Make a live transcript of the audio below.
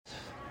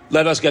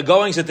Let us get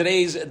going. So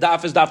today's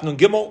daf is daf Nun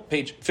Gimel,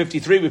 page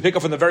 53. We pick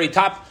up from the very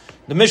top,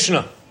 the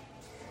Mishnah.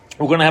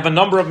 We're going to have a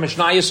number of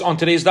Mishnayos on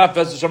today's daf.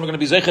 So we're going to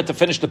be zeichet to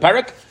finish the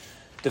parak,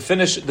 to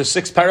finish the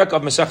sixth parak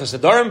of Maseches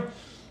Nedarim.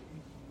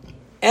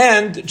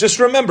 And just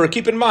remember,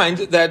 keep in mind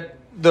that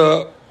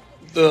the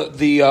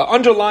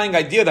underlying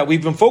idea that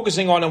we've been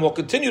focusing on and will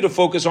continue to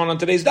focus on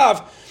today's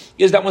daf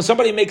is that when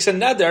somebody makes a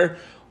neder,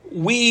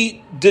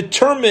 we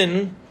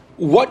determine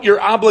what you're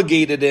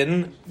obligated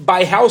in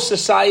by how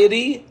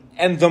society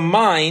and the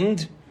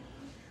mind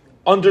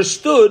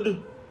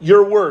understood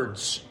your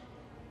words.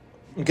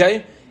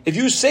 Okay? If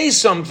you say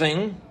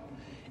something,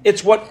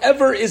 it's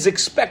whatever is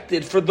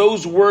expected for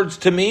those words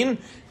to mean.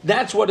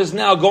 That's what is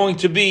now going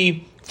to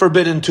be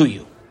forbidden to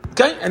you.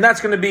 Okay? And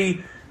that's going to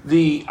be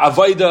the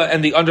avodah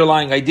and the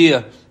underlying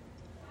idea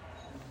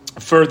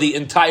for the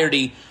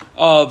entirety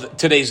of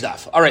today's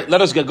daf. All right, let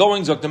us get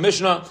going. Zok the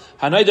Mishnah.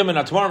 Hanaydam and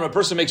Atmarim, a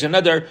person makes a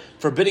neder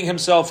forbidding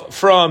himself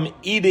from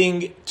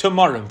eating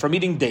tamarim, from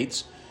eating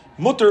dates.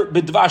 Mutter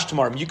bidvash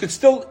tamarim. You could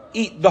still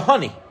eat the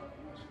honey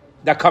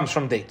that comes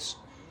from dates.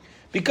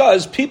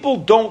 Because people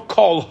don't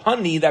call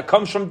honey that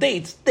comes from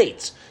dates,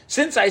 dates.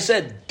 Since I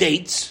said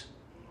dates,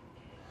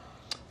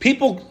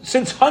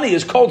 since honey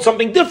is called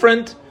something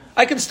different,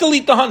 I can still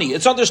eat the honey.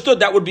 It's understood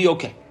that would be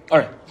okay. All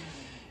right.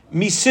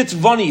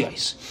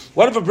 Misitvanios.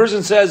 What if a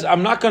person says,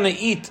 I'm not going to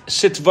eat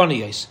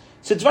sitvanios?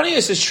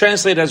 Sitvanios is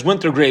translated as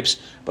winter grapes,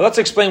 but let's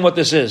explain what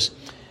this is.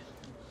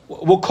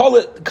 We'll call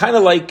it kind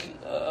of like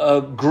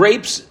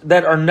grapes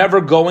that are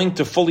never going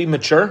to fully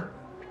mature.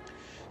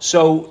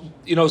 So,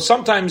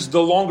 sometimes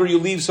the longer you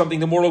leave something,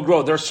 the more it'll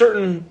grow. There are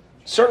certain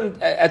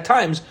at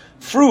times,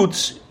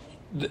 fruits,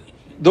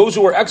 those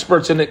who are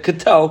experts in it could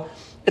tell,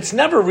 it's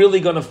never really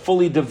going to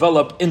fully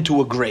develop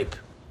into a grape.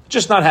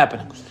 Just not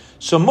happening.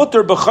 So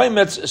mutter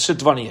b'chaymetz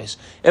sitvanios.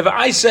 If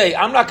I say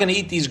I'm not going to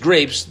eat these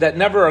grapes that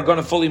never are going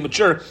to fully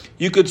mature,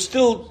 you could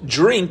still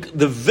drink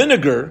the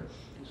vinegar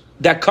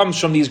that comes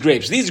from these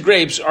grapes. These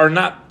grapes are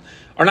not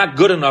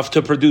good enough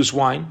to produce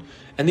wine,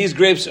 and these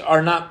grapes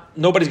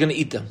nobody's going to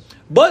eat them.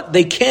 But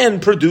they can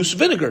produce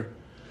vinegar.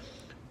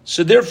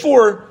 So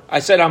therefore, I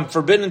said I'm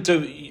forbidden to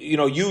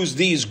use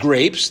these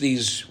grapes,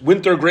 these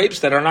winter grapes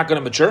that are not going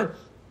to mature,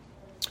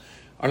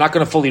 are not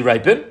going to fully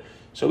ripen.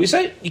 So we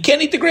say, you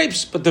can't eat the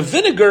grapes, but the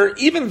vinegar,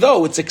 even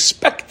though it's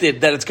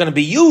expected that it's going to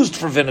be used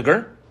for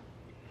vinegar,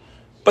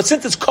 but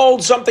since it's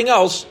called something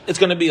else, it's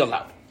going to be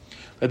allowed.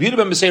 Rabbi Yehuda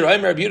ben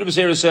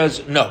Beseira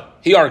says, no.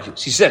 He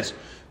argues. He says,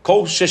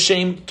 Kol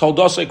sheshem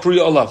toldasei kruya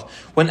olav.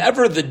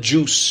 Whenever the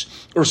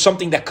juice or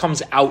something that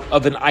comes out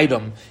of an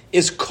item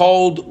is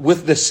called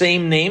with the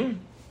same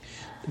name,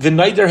 the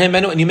neder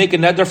hemenu, and you make a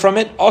neder from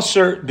it,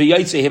 aser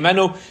b'yaitze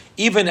hemenu,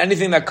 even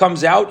anything that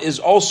comes out is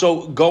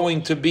also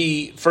going to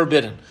be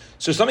forbidden.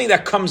 So something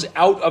that comes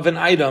out of an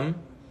item,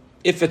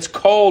 if it's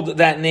called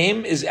that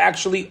name, is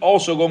actually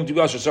also going to be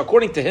usher. So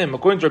according to Rabbi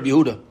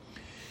Yehuda,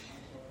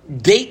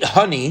 date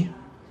honey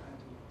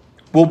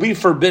will be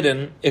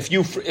forbidden. If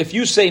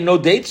you say no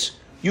dates,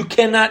 you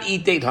cannot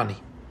eat date honey.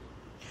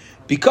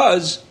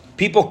 Because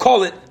people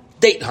call it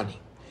date honey.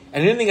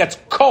 And anything that's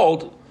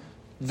called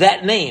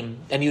that name,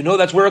 and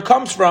that's where it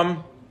comes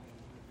from,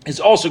 is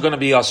also going to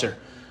be usher.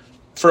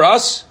 For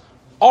us,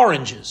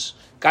 oranges.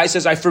 Guy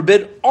says, I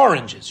forbid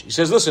oranges. He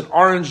says, listen,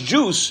 orange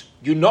juice,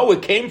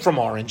 it came from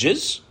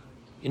oranges.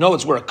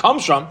 It's where it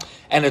comes from.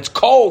 And it's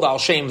called, I'll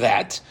shame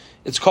that.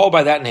 It's called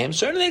by that name.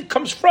 So anything that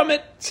comes from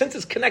it, since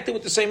it's connected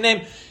with the same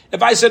name,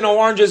 if I said no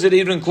oranges, it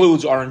even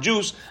includes orange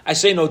juice. I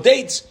say no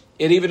dates,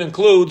 it even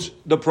includes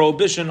the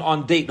prohibition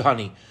on date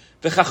honey.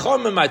 The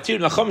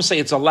Chacham say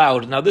it's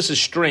allowed. Now this is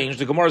strange.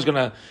 The Gemara is going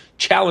to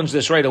challenge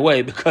this right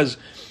away because,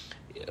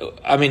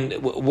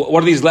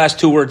 what are these last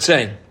two words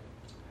saying?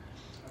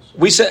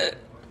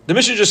 The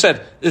Mishnah just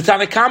said, the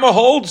Tanakama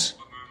holds.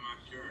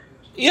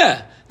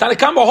 Yeah,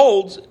 Tanakama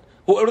holds.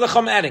 What are the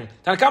Chacham adding?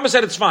 Tanakama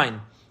said it's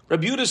fine.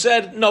 Rabbi Yehuda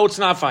said, no, it's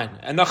not fine.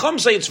 And the Chacham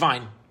say it's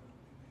fine.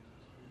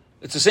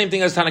 It's the same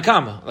thing as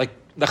Tanakama. Like,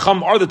 the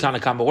Chacham are the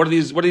Tanakama. What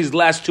are these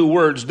last two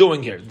words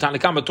doing here? The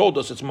Tanakama told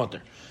us it's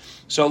mutter.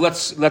 So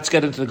let's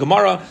get into the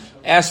Gemara.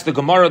 Ask the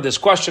Gemara this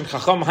question.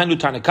 Chacham hainu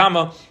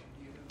Tanakama.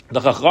 The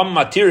Chacham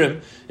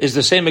Matirim is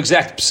the same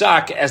exact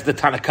psak as the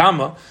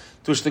Tanakama,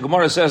 to which the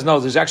Gemara says, no,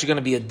 there's actually going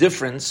to be a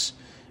difference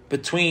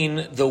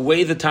between the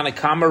way the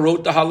Tanakama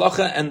wrote the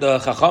halacha and the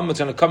Chacham. It's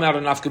going to come out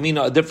in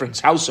Nafkamina, a difference.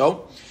 How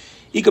so?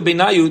 Ika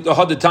benayu the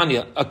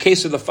Hadatanya, a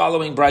case of the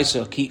following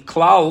brisa. Ki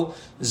klal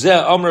ze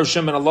Amr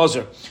Shimon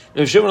Elazar.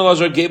 Rav Shimon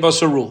Elazar gave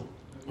us a rule.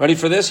 Ready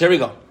for this? Here we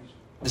go.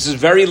 This is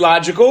very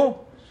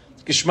logical.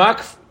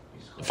 Gishmak,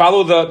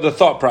 follow the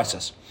thought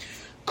process.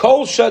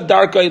 Kol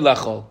shadarkai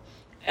lechol,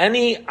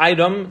 any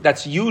item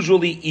that's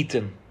usually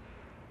eaten,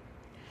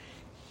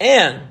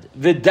 and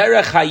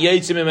v'derech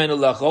hayetzi mimenu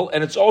lechol,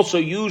 and it's also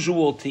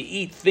usual to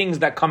eat things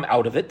that come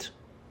out of it.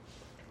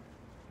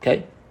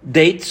 Okay,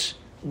 dates,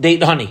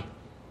 date honey.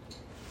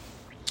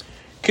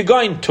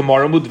 Kigain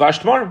tomorrow mudvash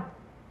tomorrow.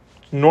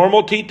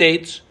 Normal to eat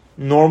dates,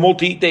 normal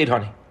to eat date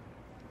honey.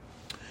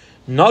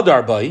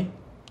 Nadar by,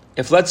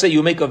 if let's say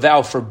you make a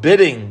vow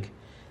forbidding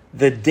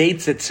the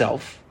dates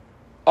itself,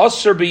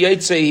 asur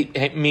b'yotze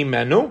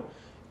mimenu,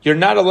 you're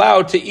not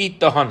allowed to eat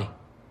the honey.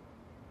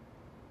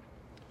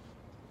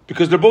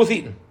 Because they're both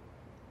eaten.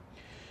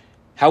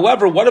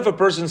 However, what if a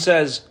person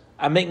says,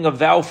 I'm making a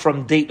vow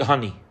from date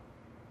honey?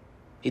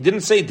 He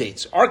didn't say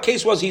dates. Our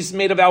case was he's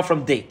made a vow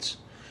from dates.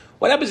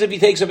 What happens if he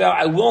takes a vow,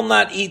 I will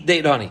not eat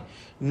date honey?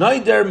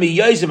 Neither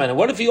miyayzim.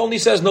 What if he only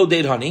says no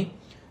date honey?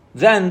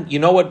 Then, you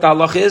know what the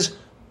halach is?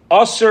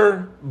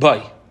 Asur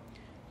bay.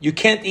 You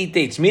can't eat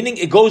dates, meaning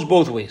it goes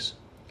both ways.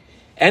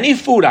 Any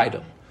food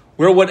item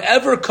where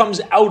whatever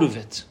comes out of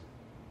it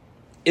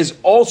is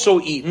also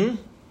eaten,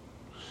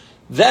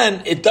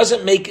 then it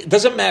doesn't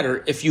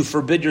matter if you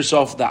forbid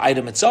yourself the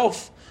item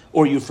itself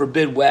or you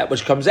forbid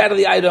which comes out of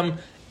the item.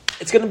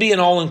 It's going to be an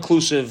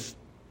all-inclusive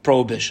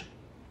prohibition.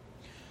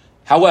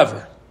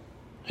 However,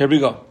 here we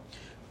go.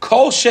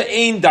 Kol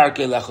she'ein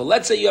darkei lechol.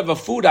 Let's say you have a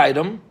food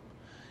item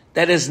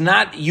that is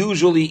not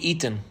usually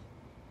eaten.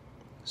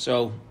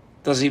 So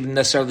it doesn't even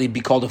necessarily be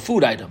called a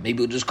food item. Maybe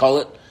we'll just call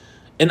it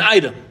an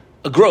item,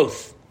 a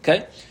growth.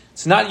 Okay?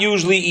 It's not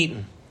usually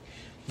eaten.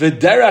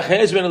 V'derach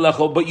hezben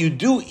lechol, but you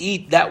do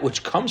eat that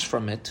which comes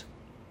from it.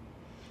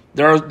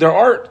 There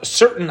are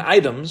certain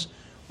items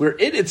where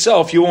it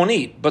itself you won't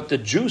eat, but the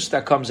juice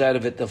that comes out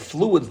of it, the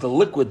fluids, the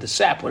liquid, the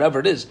sap, whatever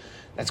it is,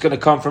 that's going to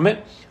come from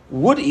it,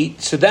 would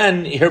eat. So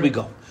then, here we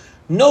go.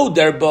 No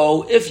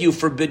derbo, if you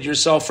forbid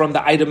yourself from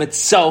the item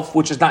itself,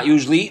 which is not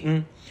usually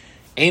eaten,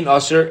 ein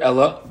asur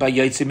ella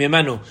b'yotze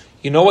mimenu.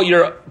 You know what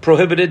you're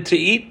prohibited to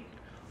eat?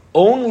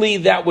 Only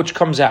that which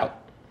comes out.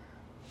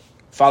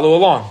 Follow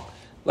along.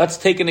 Let's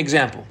take an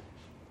example.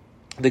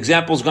 The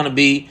example is going to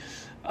be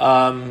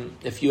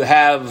if you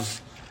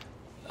have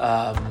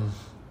an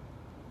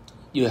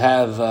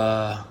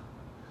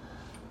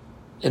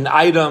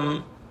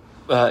item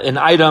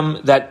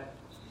that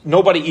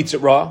nobody eats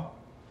it raw,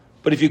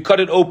 but if you cut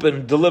it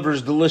open,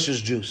 delivers delicious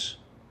juice.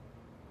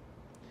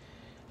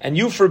 And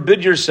you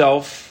forbid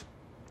yourself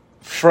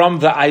from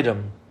the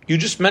item. You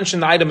just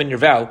mentioned the item in your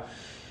vow.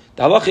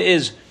 The halacha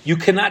is you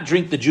cannot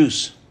drink the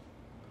juice.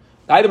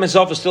 The item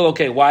itself is still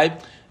okay. Why?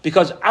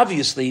 Because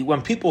obviously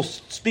when people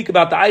speak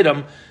about the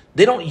item,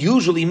 they don't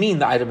usually mean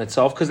the item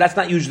itself because that's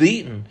not usually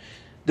eaten.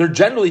 They're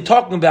generally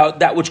talking about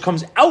that which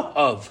comes out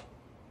of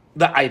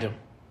the item.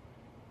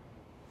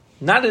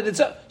 Not that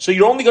it's so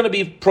you're only going to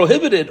be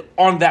prohibited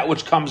on that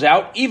which comes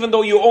out, even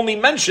though you only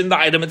mentioned the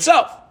item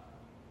itself.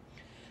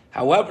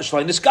 However,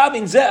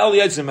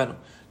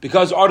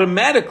 because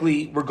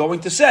automatically we're going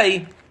to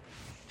say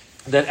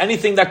that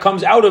anything that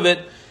comes out of it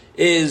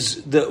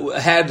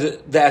had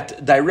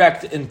that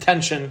direct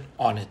intention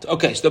on it.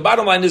 Okay, so the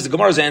bottom line is the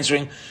Gemara is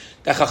answering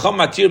that Chacham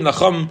Matir and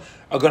Chacham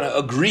are going to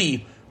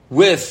agree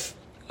with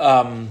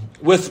Rav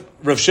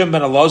Shimon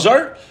ben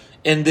Elazar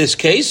in this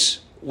case,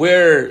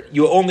 where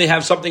you only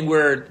have something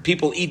where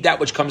people eat that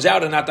which comes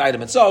out and not the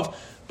item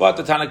itself, but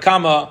the Tanna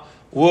Kama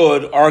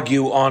would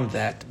argue on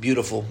that.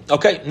 Beautiful.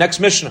 Okay, next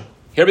Mishnah.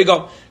 Here we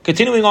go.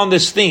 Continuing on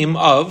this theme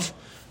of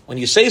when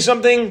you say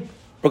something,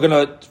 we're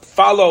going to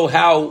follow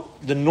how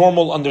the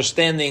normal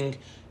understanding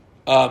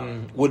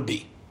would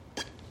be.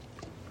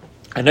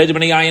 And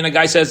a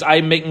guy says,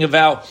 I'm making a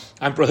vow,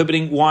 I'm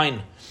prohibiting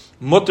wine.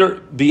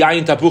 Mutter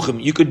biyayin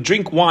tapuchim. You could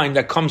drink wine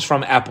that comes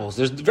from apples.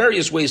 There's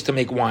various ways to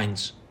make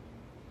wines.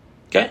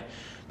 Okay?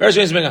 Various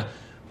ways to make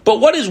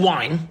But what is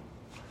wine?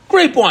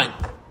 Grape wine.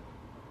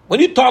 When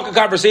you talk a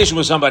conversation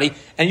with somebody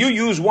and you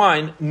use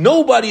wine,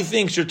 nobody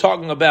thinks you're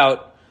talking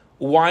about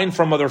wine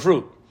from other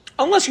fruit,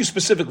 unless you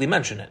specifically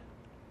mention it.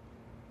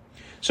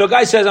 So a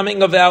guy says, I'm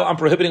making a vow, I'm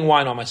prohibiting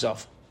wine on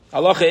myself.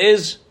 Halacha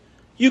is,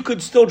 you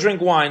could still drink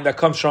wine that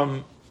comes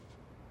from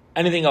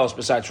anything else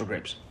besides for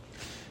grapes.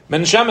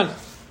 Men shemen.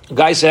 A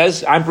guy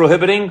says, I'm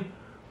prohibiting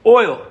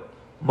oil.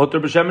 Mutter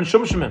b'shemen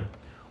shum shemen.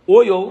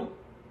 Oil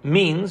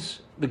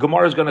means, the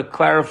Gemara is going to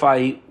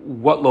clarify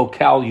what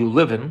locale you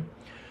live in.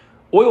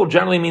 Oil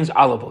generally means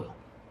olive oil.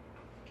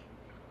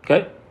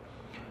 Okay?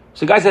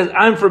 So the guy says,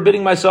 I'm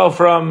forbidding myself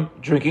from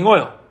drinking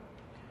oil.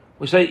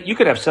 We say, you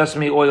could have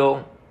sesame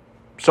oil,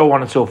 so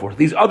on and so forth.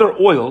 These other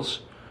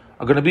oils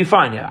are going to be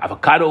fine. Yeah,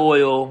 avocado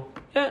oil,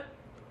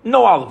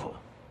 no olive oil.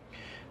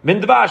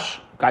 Min dvash.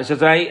 Guy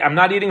says, I'm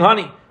not eating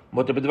honey.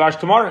 Mutter b'dvash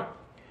tomorrow.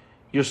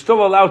 You're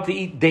still allowed to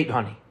eat date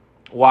honey.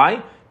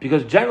 Why?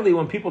 Because generally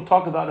when people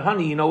talk about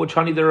honey, you know which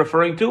honey they're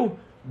referring to?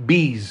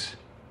 Bees.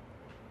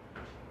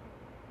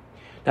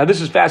 Now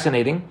this is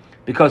fascinating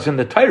because in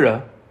the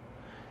Torah,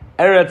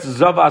 Eretz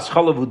Zavas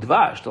Chalav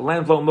Udvash, the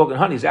land flowing milk and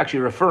honey, is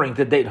actually referring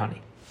to date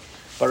honey.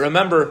 But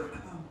remember,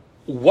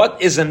 what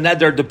is a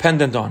neder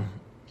dependent on?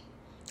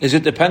 Is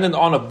it dependent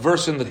on a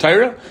verse in the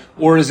Torah,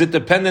 or is it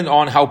dependent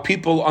on how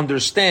people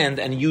understand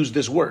and use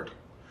this word?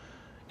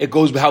 It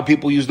goes by how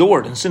people use the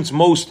word. And since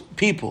most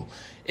people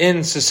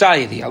in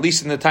society, at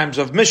least in the times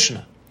of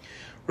Mishnah,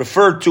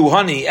 referred to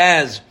honey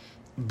as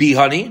bee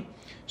honey,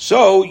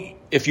 so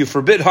if you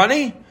forbid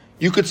honey,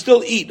 you could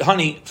still eat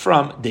honey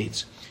from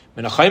dates.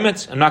 I'm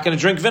not going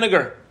to drink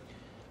vinegar.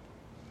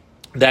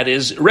 that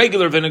is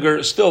regular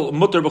vinegar, still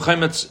mutter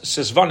b'chaimetz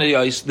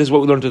sesvaniyos. This is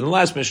what we learned in the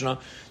last Mishnah.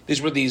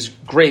 These were these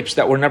grapes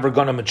that were never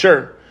going to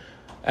mature,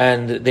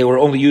 and they were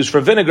only used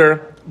for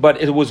vinegar,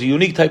 but it was a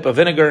unique type of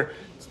vinegar.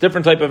 It's a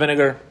different type of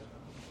vinegar.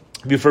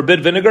 If you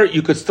forbid vinegar,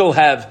 you could still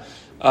have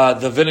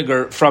the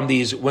vinegar from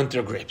these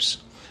winter grapes.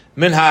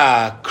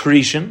 Minha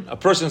krishin, a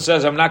person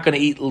says, I'm not going to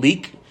eat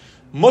leek.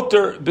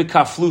 Mutter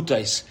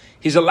b'kaflutais.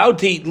 He's allowed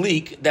to eat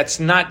leek that's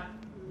not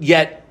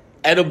yet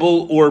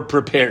edible or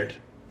prepared.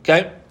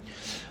 Okay?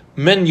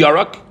 Min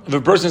yarak, if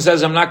a person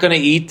says, I'm not going to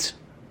eat,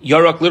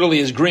 yarak literally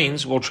is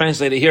greens, we'll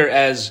translate it here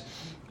as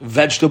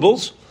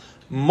vegetables.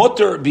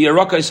 Mutter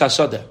b'yarakais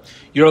hasada.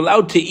 You're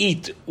allowed to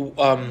eat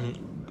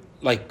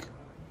like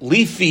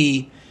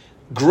leafy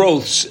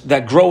growths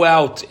that grow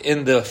out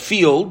in the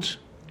field,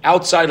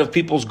 outside of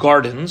people's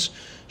gardens.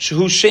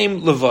 Shehu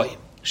shem levai.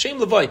 Shem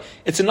levai.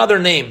 It's another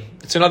name.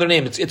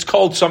 It's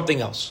called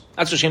something else.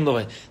 That's what shem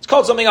levai. It's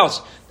called something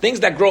else. Things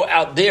that grow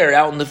out there,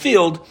 out in the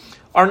field,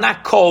 are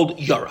not called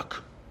yarak.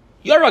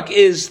 Yarak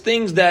is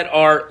things that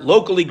are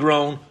locally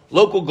grown,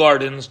 local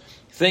gardens,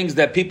 things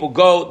that people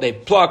go, they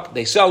pluck,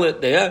 they sell it,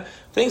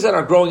 things that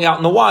are growing out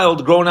in the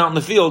wild, growing out in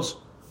the fields.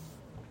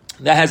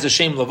 That has a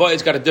shem levai.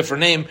 It's got a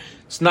different name.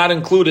 It's not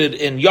included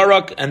in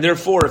yarak, and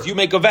therefore, if you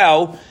make a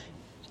vow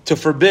to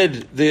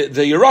forbid the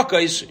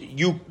yarakais,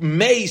 you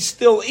may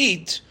still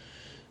eat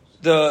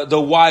the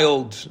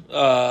wild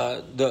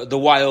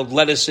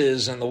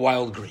lettuces and the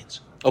wild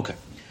greens. Okay,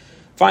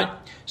 fine.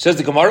 Says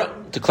the Gemara,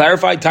 to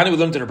clarify, Tani we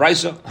learned in the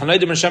Brisa,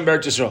 Hanaydim Hashem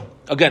Be'eretz Yisrael.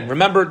 Again,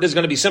 remember, this is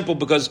going to be simple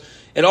because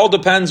it all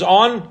depends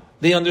on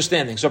the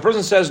understanding. So a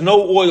person says,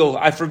 no oil,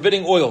 I'm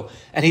forbidding oil,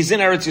 and he's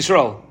in Eretz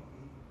Yisrael.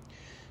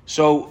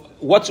 So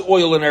what's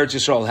oil in Eretz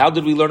Yisrael? How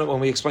did we learn it when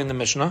we explained the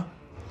Mishnah?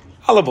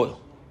 Olive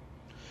oil.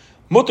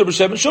 Mutter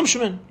b'shem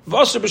shumshmin,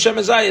 v'asr b'shem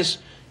ezayis.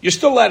 You're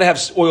still allowed to have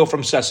oil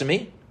from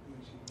sesame,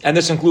 and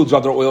this includes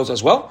other oils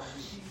as well.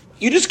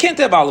 You just can't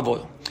have olive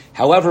oil.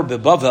 However,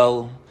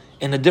 beBavel,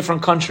 in a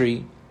different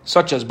country,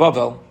 such as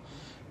Bavel,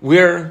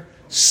 where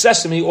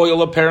sesame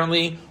oil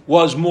apparently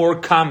was more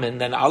common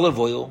than olive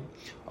oil,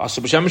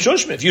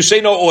 if you say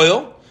no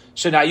oil,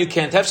 so now you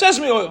can't have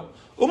sesame oil.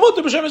 You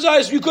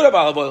could have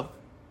olive oil.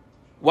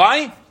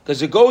 Why?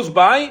 Because it goes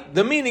by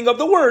the meaning of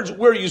the words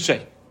where you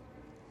say.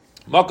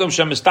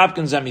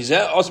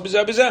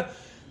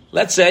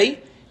 Let's say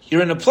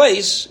you're in a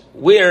place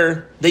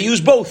where they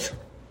use both.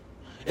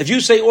 If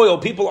you say oil,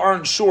 people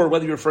aren't sure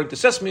whether you're referring to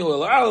sesame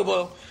oil or olive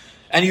oil,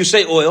 and you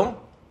say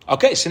oil,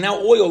 okay, so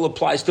now oil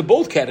applies to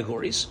both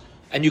categories,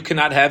 and you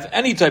cannot have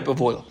any type of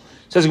oil.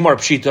 Says Gemara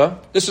Pshita,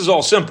 this is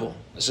all simple.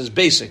 This is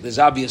basic. This is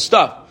obvious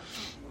stuff.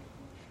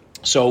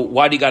 So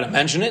why do you got to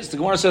mention it? So the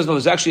Gemara says, no,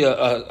 there's actually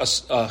a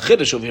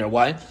chiddush over here.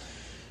 Why?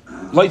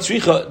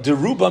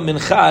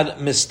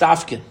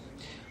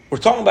 We're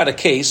talking about a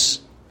case,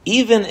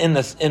 even in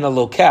a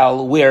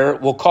locale where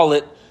we'll call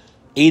it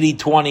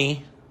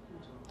 80-20,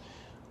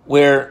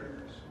 where,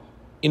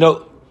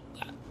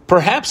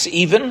 perhaps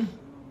even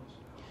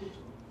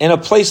in a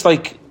place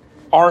like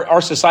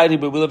our society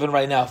where we live in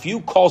right now, if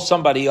you call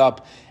somebody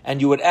up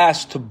and you would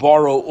ask to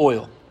borrow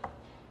oil,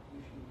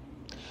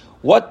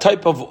 what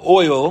type of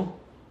oil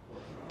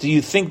do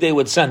you think they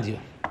would send you?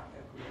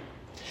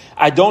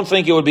 I don't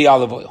think it would be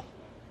olive oil,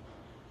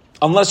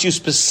 unless you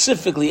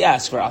specifically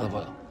ask for olive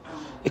oil.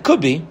 It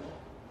could be.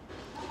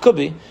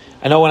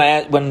 I know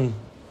when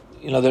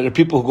there are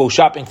people who go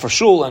shopping for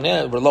shul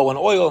and we're low on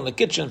oil in the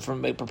kitchen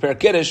they prepare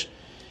kiddush.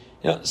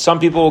 Some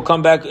people will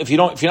come back if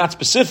you're not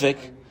specific.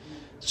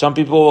 Some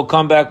people will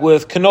come back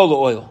with canola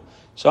oil.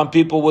 Some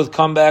people will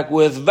come back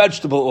with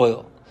vegetable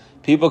oil.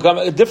 People come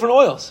with different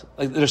oils.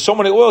 Like there's so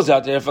many oils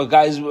out there. If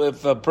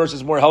a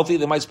person's more healthy,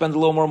 they might spend a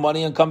little more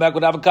money and come back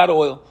with avocado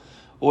oil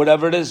or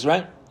whatever it is,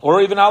 right? Or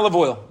even olive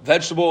oil,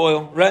 vegetable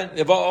oil, right? They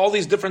have all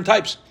these different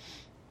types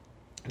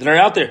that are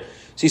out there.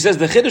 So he says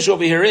the chiddush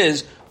over here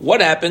is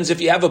what happens if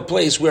you have a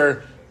place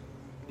where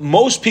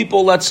most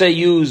people, let's say,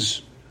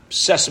 use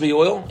sesame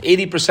oil,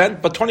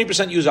 80%, but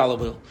 20% use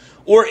olive oil.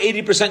 Or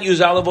 80% use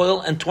olive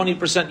oil and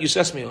 20% use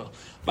sesame oil.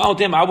 I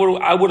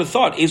would have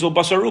thought, Ezel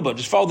Basaruba,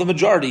 just follow the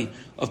majority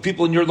of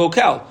people in your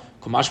locale.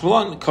 Kamash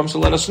Milan comes to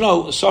let us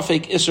know,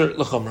 Safek Isser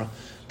L'chumra,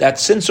 that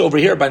since over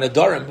here by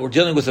Nadarim, we're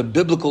dealing with a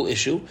biblical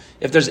issue,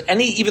 if there's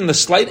even the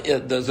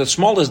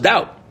smallest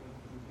doubt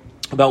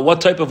about what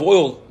type of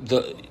oil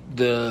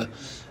the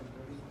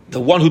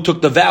one who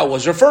took the vow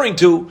was referring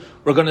to,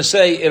 we're going to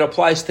say it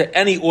applies to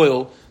any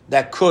oil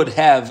that could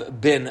have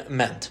been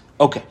meant.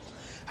 Okay.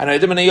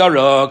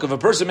 If a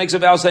person makes a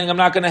vow saying, I'm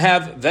not going to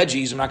have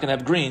veggies, I'm not going to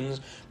have greens,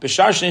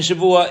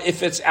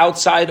 if it's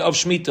outside of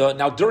Shemitah,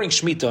 now during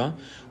Shemitah,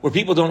 where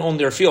people don't own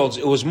their fields,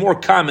 it was more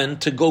common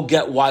to go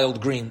get wild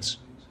greens.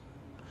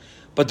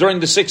 But during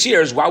the 6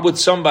 years, why would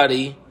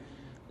somebody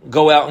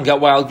go out and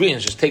get wild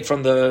greens? Just take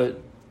from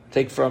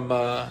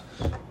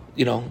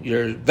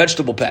your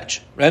vegetable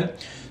patch, right?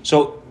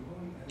 So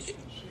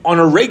on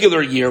a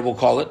regular year, we'll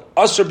call it,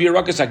 Asr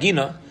b'yarakas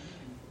agina,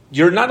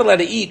 you're not allowed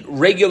to eat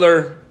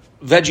regular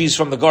veggies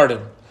from the garden.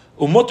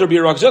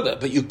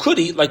 But you could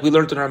eat, like we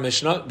learned in our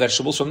Mishnah,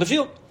 vegetables from the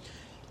field.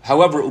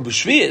 However,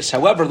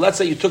 let's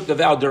say you took the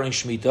vow during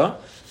Shemitah,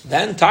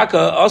 then taka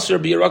asur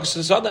b'yerakas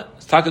hasada.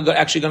 Taka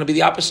actually going to be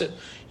the opposite.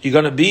 You're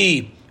going to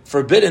be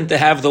forbidden to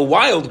have the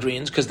wild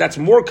greens because that's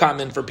more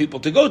common for people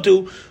to go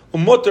to.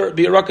 Umutter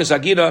b'yerakas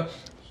agira,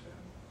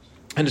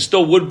 and it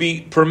still would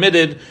be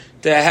permitted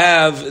to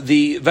have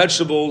the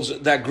vegetables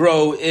that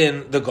grow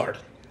in the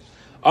garden.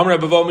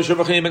 Rabbi Vo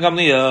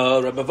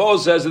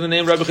says in the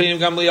name Rabbi Chaim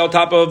Gamliel,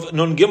 top of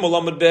Nun Gimel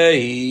Amud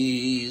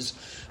Beis.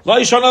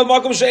 This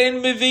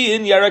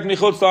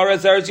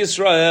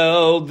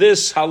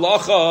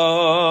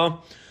halacha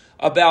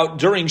about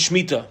during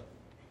Shemitah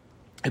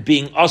it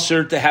being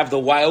usher to have the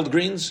wild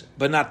greens,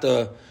 but not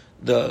the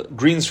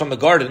greens from the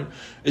garden,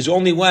 is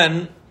only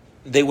when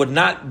they would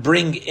not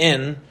bring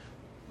in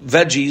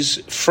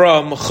veggies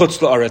from Chutz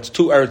La'aretz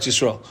to Eretz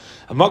Yisrael.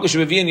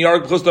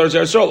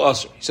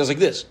 He says like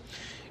this.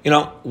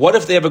 What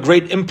if they have a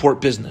great import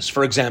business?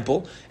 For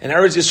example, in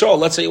Eretz Yisrael,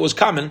 let's say it was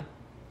common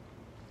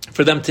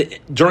for them to,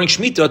 during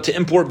Shemitah, to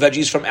import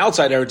veggies from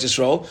outside Eretz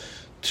Yisrael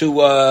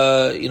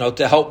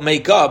to help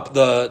make up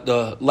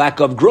the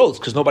lack of growth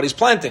because nobody's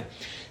planting.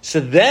 So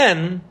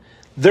then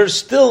there's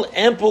still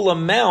ample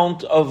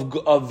amount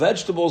of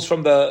vegetables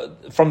from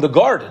the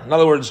garden. In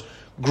other words,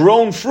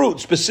 grown fruit,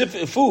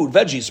 specific food,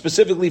 veggies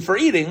specifically for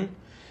eating.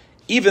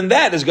 Even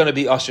that is going to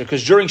be usher,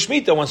 because during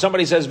Shemitah, when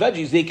somebody says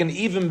veggies, they can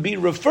even be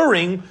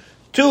referring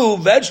to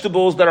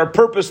vegetables that are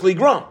purposely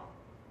grown,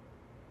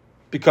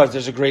 because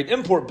there's a great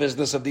import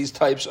business of these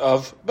types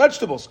of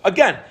vegetables.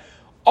 Again,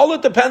 all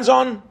it depends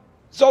on,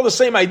 it's all the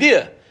same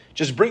idea,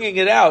 just bringing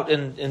it out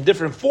in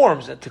different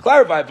forms. To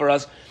clarify for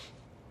us,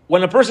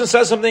 when a person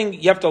says something,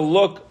 you have to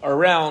look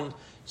around,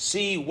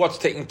 see what's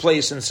taking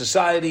place in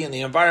society and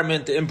the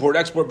environment, the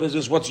import-export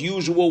business, what's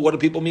usual, what do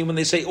people mean when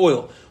they say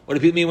oil, what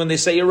do people mean when they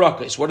say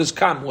Yerakos, what is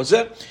kam, what's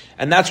it?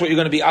 And that's what you're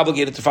going to be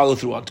obligated to follow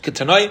through on.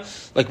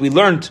 Ketanai, like we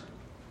learned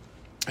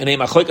in a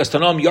Machoikas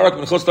Tanom, Yarak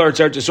min Chutz La'aretz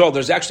Eretz Yisrael,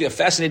 there's actually a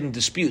fascinating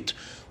dispute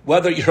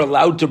whether you're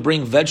allowed to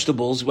bring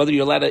vegetables, whether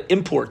you're allowed to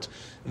import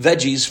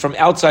veggies from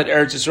outside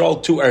Eretz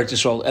Yisrael to Eretz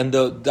Yisrael. And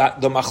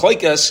the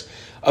Machoikas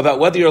about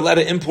whether you're allowed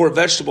to import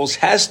vegetables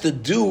has to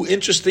do,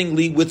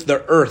 interestingly, with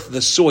the earth,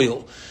 the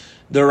soil.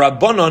 The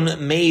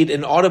Rabbanon made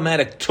an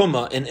automatic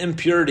tumah, an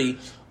impurity,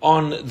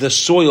 on the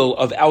soil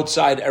of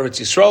outside Eretz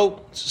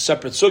Yisrael. It's a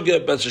separate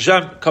sugya, Be'ez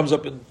Hashem, comes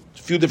up in a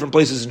few different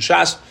places in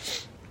Shas.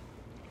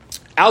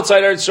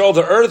 Outside Eretz Yisrael,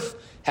 the earth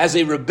has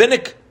a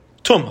rabbinic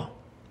tumah,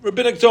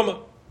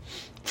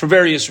 for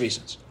various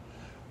reasons.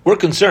 We're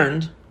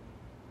concerned,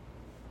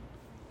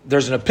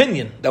 there's an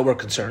opinion that we're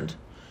concerned,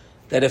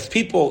 that if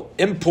people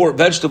import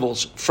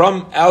vegetables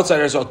from outside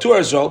Israel to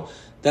Israel,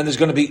 then there's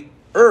going to be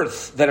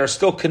earth that are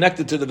still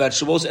connected to the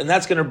vegetables, and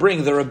that's going to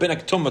bring the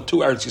rabbinic tumah to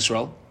Eretz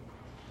Yisrael.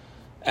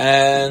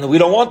 And we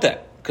don't want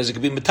that, because it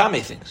could be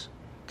metame things.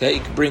 Okay,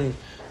 you could bring,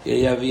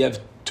 you have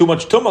too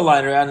much tumah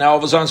lying around, now all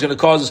of a sudden it's going to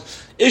cause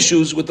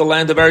issues with the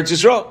land of Eretz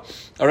Yisrael.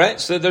 All right,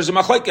 so there's a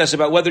machlekes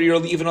about whether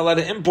you're even allowed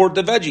to import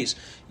the veggies.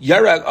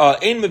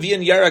 Ein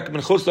mevi'in yarak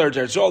min chutz la'aretz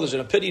Yisrael. There's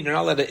an opinion you're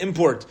not allowed to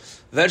import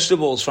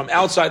vegetables from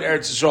outside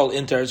Eretz Yisrael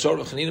into Eretz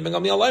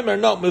Yisrael.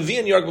 No,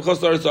 mevi'in yarak min chutz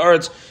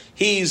la'aretz.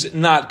 He's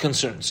not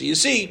concerned. So you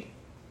see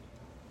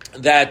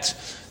that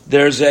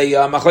there's a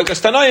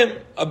machlekes tanaim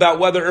about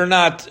whether or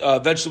not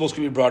vegetables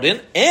can be brought in,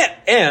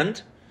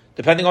 and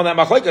depending on that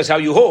machlekes, how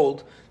you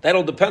hold,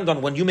 that'll depend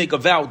on when you make a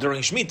vow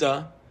during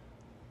Shemitah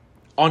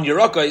on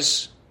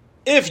Yerakos.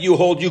 If you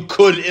hold you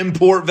could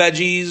import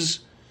veggies,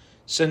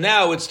 so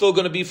now it's still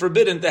going to be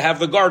forbidden to have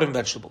the garden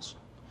vegetables.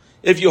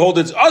 If you hold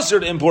it's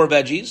usher to import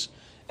veggies,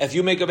 if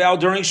you make a vow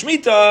during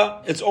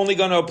Shemitah, it's only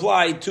going to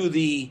apply to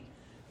the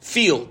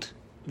field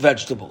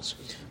vegetables.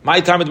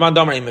 My time at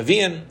Mandamar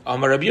Imavian,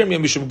 Amar Rabbi Yirmiyah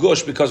Mishum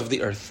Gush, because of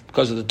the earth,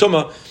 because of the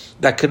tumah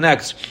that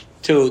connects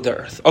to the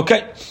earth.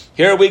 Okay,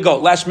 here we go.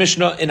 Last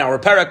Mishnah in our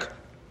parak,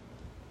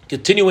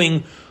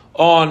 continuing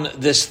on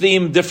this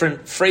theme,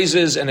 different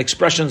phrases and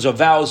expressions of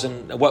vows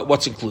and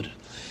what's included.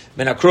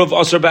 Menakruv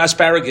asur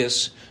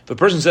ba'asparagus. If a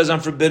person says, I'm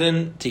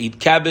forbidden to eat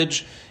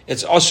cabbage,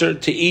 it's asur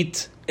to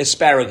eat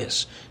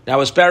asparagus. Now,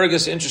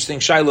 asparagus, interesting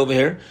shiloh over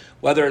here,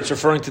 whether it's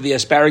referring to the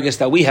asparagus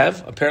that we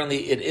have.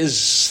 Apparently, it is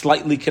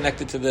slightly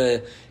connected to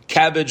the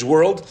cabbage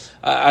world.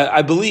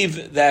 I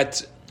believe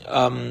that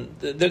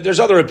there's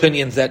other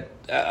opinions that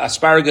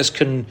asparagus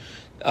can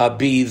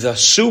be the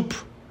soup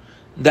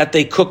that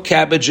they cook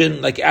cabbage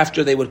in, like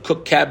after they would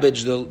cook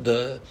cabbage,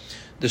 the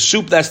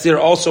soup that's there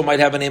also might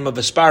have a name of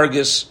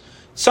asparagus,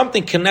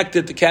 something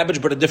connected to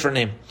cabbage but a different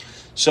name.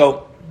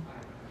 So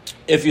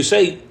if you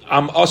say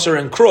I'm usher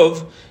and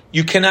kruv,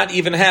 you cannot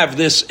even have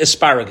this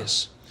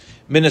asparagus.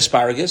 Min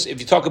asparagus, if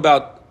you talk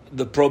about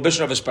the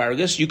prohibition of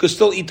asparagus, you could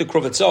still eat the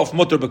kruv itself,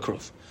 mutter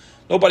b'kruv.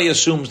 Nobody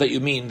assumes that you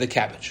mean the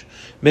cabbage.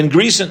 Min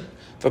grisen,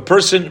 if a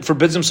person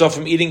forbids himself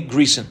from eating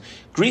grisen.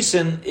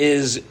 Grisen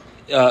is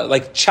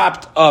like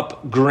chopped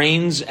up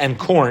grains and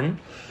corn,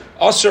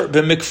 asur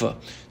b'mikvah.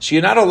 So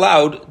you're not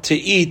allowed to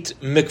eat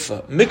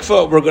mikvah.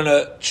 Mikvah we're going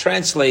to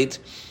translate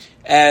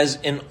as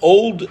an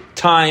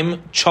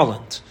old-time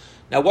cholent.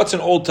 Now, what's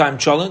an old-time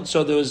cholent?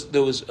 So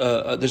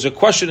there's a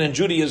question in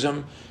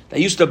Judaism that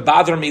used to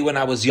bother me when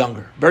I was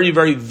younger. Very,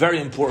 very, very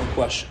important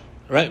question.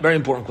 Right? Very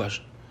important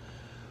question.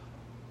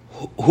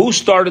 Who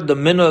started the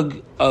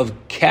minhag of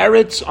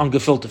carrots on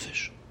gefilte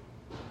fish?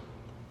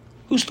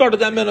 Who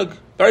started that minhag?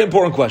 Very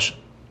important question.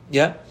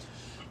 Yeah?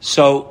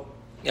 So,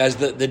 as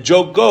the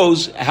joke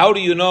goes, how do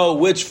you know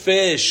which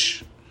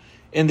fish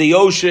in the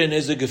ocean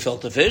is a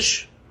gefilte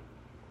fish?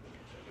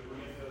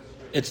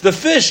 It's the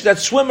fish that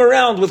swim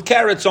around with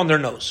carrots on their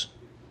nose.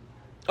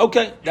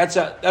 Okay, that's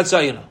how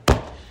you know.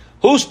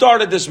 Who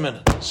started this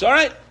minhag? So, all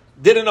right,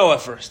 didn't know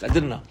at first. I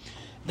didn't know.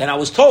 Then I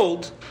was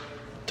told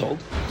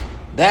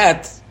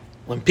that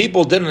when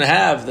people didn't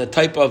have the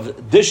type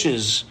of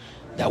dishes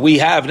that we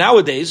have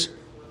nowadays,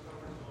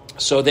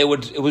 so they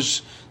would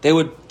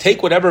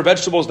take whatever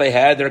vegetables they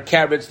had, their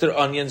carrots, their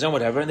onions, and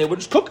whatever, and they would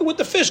just cook it with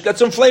the fish, get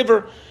some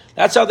flavor.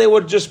 That's how they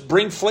would just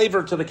bring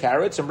flavor to the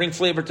carrots and bring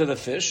flavor to the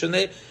fish, and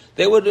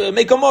they would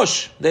make a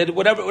mush. They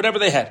whatever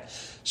they had.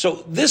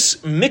 So this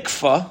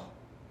mikvah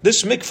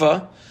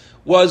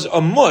was a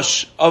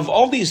mush of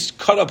all these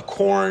cut up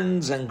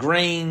corns and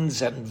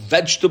grains and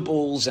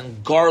vegetables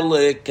and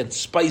garlic and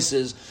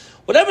spices.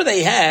 Whatever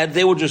they had,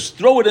 they would just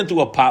throw it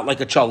into a pot like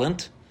a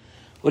cholent,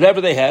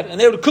 whatever they had, and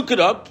they would cook it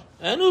up,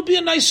 and it would be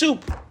a nice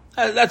soup.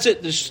 That's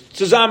it. Just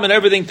sesame and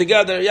everything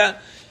together, yeah.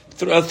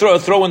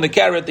 Throw in the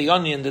carrot, the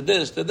onion, the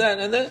this, the that,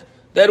 and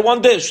they had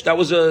one dish. That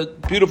was a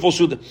beautiful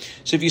suda.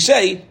 So if you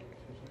say,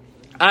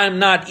 I'm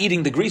not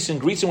eating the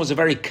grisen was a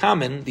very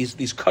common,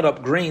 these cut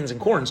up grains and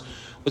corns,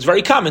 was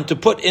very common to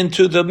put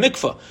into the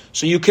mikvah.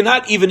 So you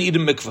cannot even eat a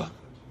mikvah.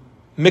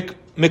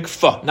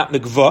 Mikvah, not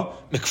mikvah,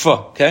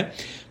 mikvah, okay?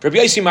 Rabbi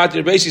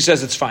Yossi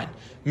says it's fine.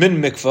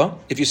 Min mikvah,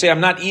 if you say I'm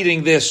not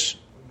eating this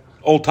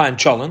old-time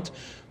cholent,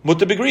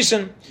 mutter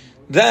begrisen,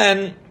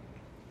 then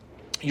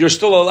you're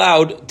still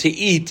allowed to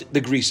eat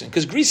the grisen.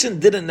 Because grisen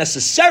didn't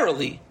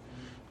necessarily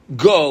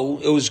go,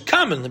 it was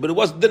common, but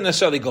didn't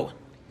necessarily go in.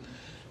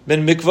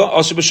 Min mikvah,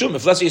 also b'shum.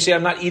 If let's say you say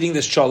I'm not eating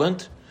this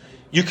cholent,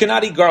 you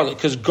cannot eat garlic,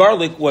 because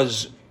garlic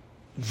was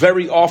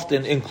very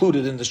often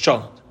included in this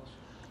cholent.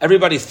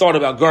 Everybody thought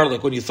about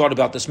garlic when you thought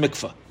about this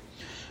mikvah.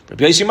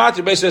 Rabbi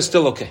Yossi says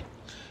still okay.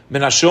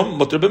 Min hashum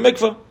mutter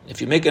b'mikvah.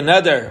 If you make a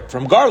neder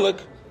from garlic,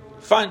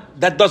 fine.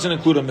 That doesn't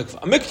include a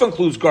mikvah. A mikvah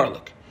includes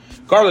garlic.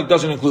 Garlic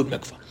doesn't include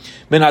mikvah.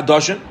 Min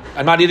hadoshin,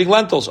 I'm not eating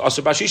lentils.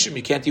 Asur bashishim,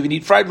 you can't even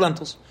eat fried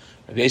lentils.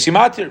 Rabbi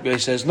Yossi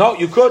says no,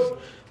 you could.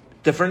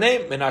 Different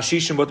name. Min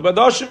hashishim mutter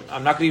b'hadoshim.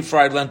 I'm not going to eat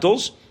fried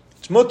lentils.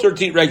 It's mutter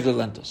to eat regular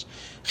lentils.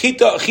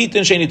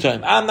 Chitin sheni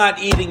toim. I'm not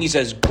eating. He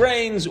says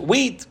grains,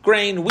 wheat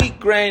grain.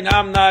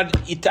 I'm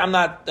not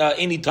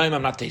any time.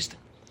 I'm not tasting.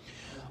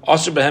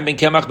 Also,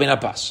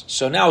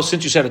 so now,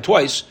 since you said it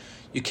twice,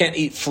 you can't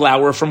eat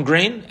flour from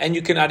grain, and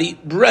you cannot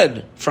eat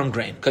bread from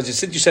grain. Because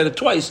since you said it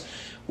twice,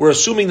 we're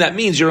assuming that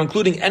means you're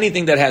including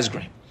anything that has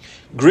grain.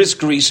 Grease,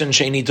 and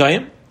sheni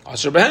toim.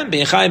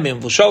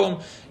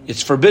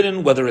 It's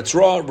forbidden, whether it's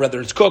raw, whether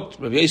it's cooked.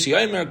 Rabbi Yossi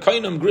Aimer,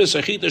 kainam gris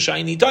achita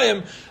shayni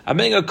tayim. I'm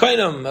making a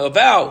kainam, a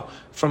vow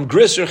from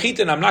gris or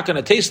chitin. I'm not going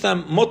to taste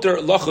them. Mutter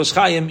lachos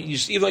chayim.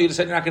 Even though you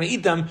said you're not going to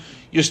eat them,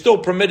 you're still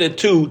permitted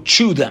to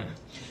chew them.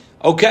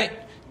 Okay,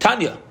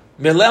 Tanya.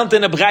 Melelt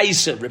in a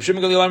braise. Reb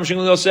Shimon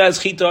Gamliel says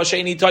chita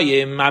shayni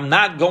tayim. I'm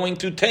not going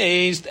to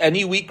taste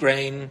any wheat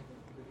grain.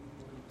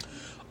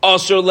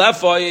 Asur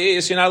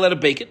lefayis. You're not allowed to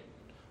bake it.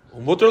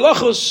 Mutter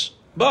lachos,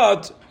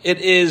 but it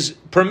is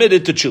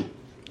permitted to chew.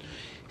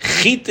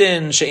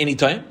 Chitin she'eni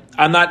time.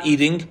 I'm not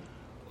eating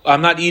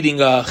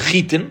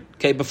chitin.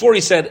 Okay, before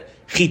he said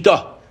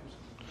chita.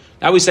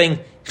 Now he's saying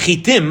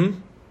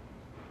chitim.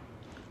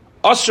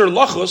 Asur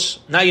lachos.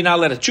 Now you're not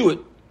allowed to chew it.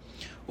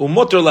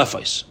 Umutter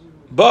lefais.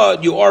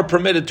 But you are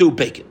permitted to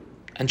bake it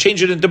and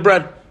change it into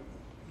bread.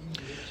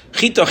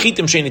 Chita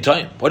chitim she'eni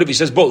time. What if he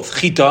says both?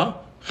 Chita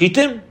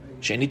chitim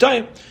she'eni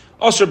time.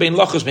 Asur bein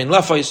lachos bein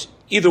lefais.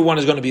 Either one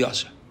is going to be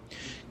asur.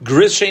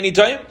 Gris she'eni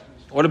time.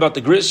 What about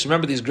the gris?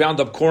 Remember these ground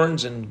up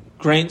corns and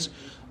grains?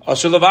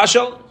 Asur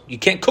lavashal, you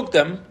can't cook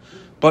them,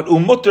 but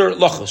umutter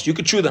lachos, you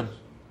could chew them.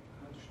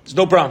 There's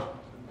no problem.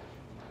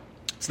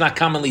 It's not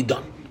commonly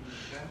done.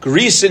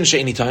 Grisin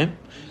she'eni time.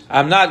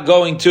 I'm not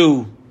going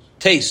to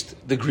taste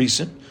the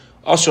grisin.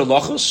 Asur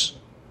lachos.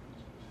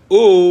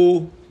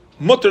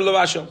 Mutter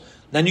lavashal.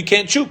 Then you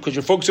can't chew because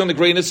you're focusing on the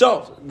grain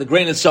itself. The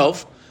grain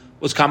itself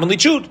was commonly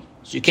chewed,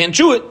 so you can't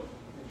chew it,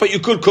 but you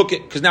could cook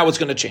it because now it's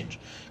going to change.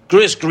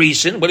 Gris,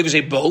 grisin. What if you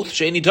say both?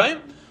 She'eni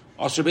time.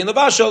 Asur bein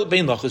lavashal,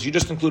 bein lachos. You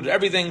just included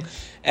everything,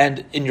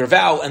 and in your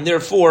vow, and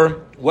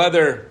therefore,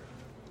 whether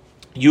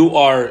you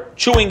are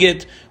chewing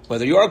it,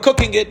 whether you are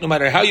cooking it, no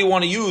matter how you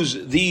want to use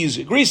these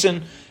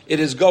grisin, it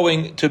is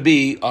going to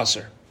be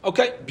asur.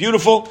 Okay,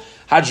 beautiful.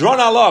 Hadron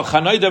Allah,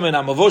 chanaydam and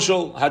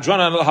amavoshul. Hadron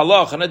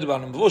Allah,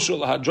 chanaydam and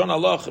amavoshul. Hadron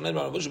Allah, chanaydam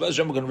and amavoshul.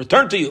 We're going to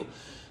return to you.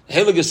 The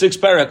Heilige 6th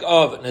parak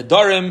of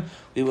Nedarim.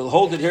 We will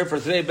hold it here for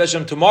today.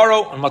 Beshem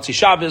tomorrow on Matzi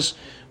Shabbos.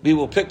 We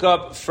will pick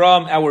up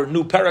from our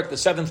new parak, the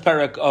 7th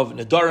parak of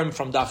Nedarim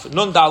from Daf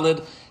Nun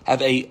Dalid.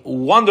 Have a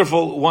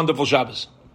wonderful, wonderful Shabbos.